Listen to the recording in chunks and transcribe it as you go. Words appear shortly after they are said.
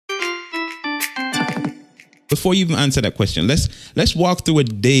before you even answer that question, let's walk through a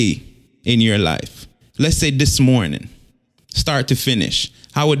day in your life. Let's say this morning, start to finish.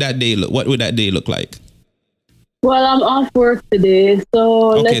 How would that day look? What would that day look like? Well, I'm off work today, so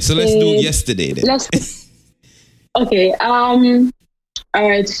let's do yesterday then. Okay. All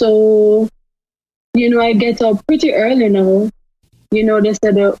right. So, I get up pretty early now. They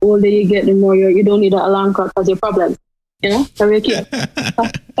said the older you get, the more you don't need an alarm clock because your problems. So we keep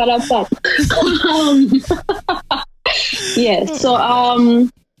yeah. So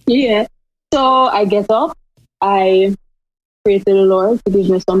So I get up. I pray to the Lord to give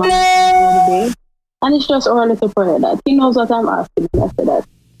me some day. And it's just our little prayer that He knows what I'm asking after that.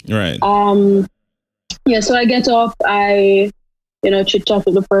 Right. So I get up, I, chit chat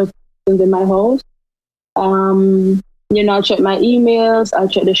with the persons in my house. I'll check my emails, I'll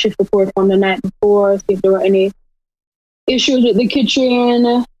check the shift report from the night before, see if there were any issues with the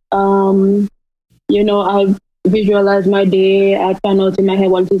kitchen. I visualize my day, I plan out in my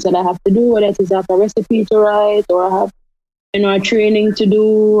head what it is that I have to do, whether it is I have a recipe to write or I have a training to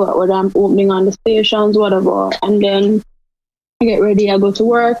do, whether I'm opening on the stations, whatever. And then I get ready, I go to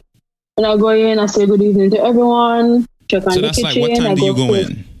work, and I go in, I say good evening to everyone, check on the kitchen. So that's like, what time do you go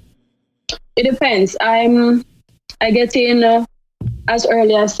in? It depends. I get in as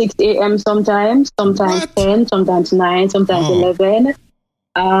early as 6 a.m. sometimes what? 10, sometimes 9, sometimes 11.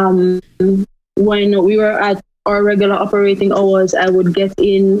 When we were at our regular operating hours, I would get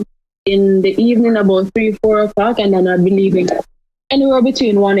in the evening about 3, 4 o'clock, and then I'd be leaving anywhere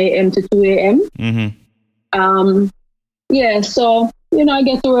between 1 a.m. to 2 a.m. Mm-hmm. So, I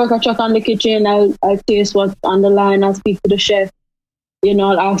get to work, I check on the kitchen, I taste what's on the line, I speak to the chef,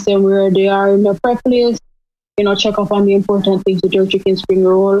 I'll ask them where they are in the prep list, check up on the important things with your chicken spring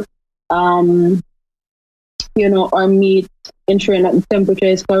roll, our meat, ensuring that the temperature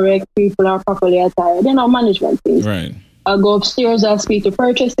is correct, people are properly attired, management things. Right. I'll go upstairs, I'll speak to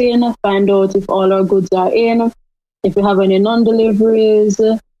purchasing, find out if all our goods are in, if we have any non-deliveries,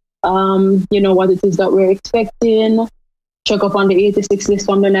 what it is that we're expecting, check up on the 86 list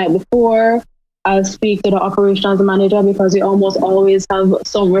from the night before. I'll speak to the operations manager because we almost always have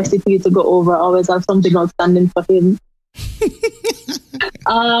some recipe to go over, always have something outstanding for him.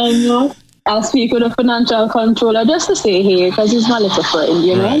 I'll speak with the financial controller just to say hey, because he's my little friend,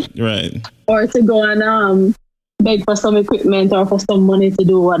 Right. Or to go and beg for some equipment or for some money to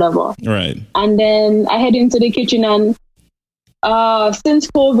do whatever. Right. And then I head into the kitchen, and since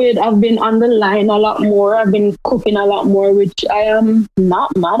COVID, I've been on the line a lot more. I've been cooking a lot more, which I am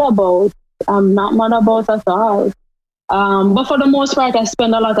not mad about. I'm not mad about at all. But for the most part, I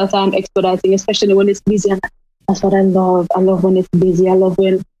spend a lot of time expediting, especially when it's busy. And that's what I love. I love when it's busy. I love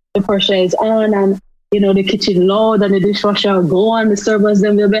when the pressure is on and, the kitchen loud and the dishwasher go on. The servers,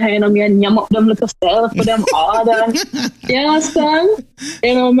 them will behind me and yam up them little self for them order. You understand?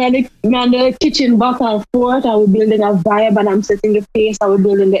 Man, the kitchen back and forth. I was building a vibe and I'm setting the pace. I was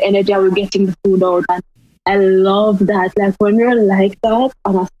building the energy. I was getting the food out. And I love that. Like when you're like that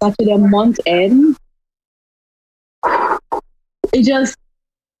on a Saturday month end, it just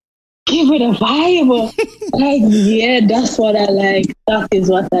give it a vibe. That's what I like. That is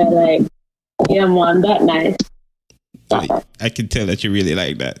what I like. Yeah, man, that nice. I can tell that you really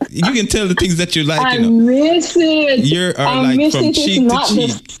like that. You can tell the things that you like. I miss it. I miss from it. cheek it's to not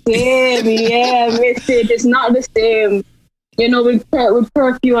cheek. The same. Yeah, I miss it. It's not the same. With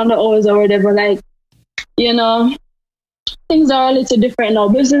curfew on the hours or whatever, things are a little different now.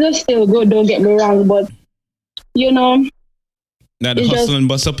 Business is still good, don't get me wrong, but now the hustle and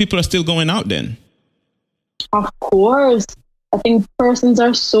bustle, people are still going out then. Of course. I think persons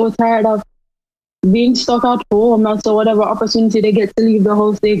are so tired of being stuck at home, and so whatever opportunity they get to leave the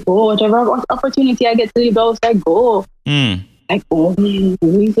house, they go. Whatever opportunity I get to leave the house, I go. I go,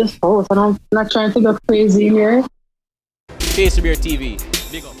 leave this house, and I'm not trying to go crazy here. Pastrybear TV,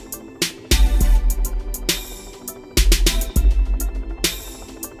 big up.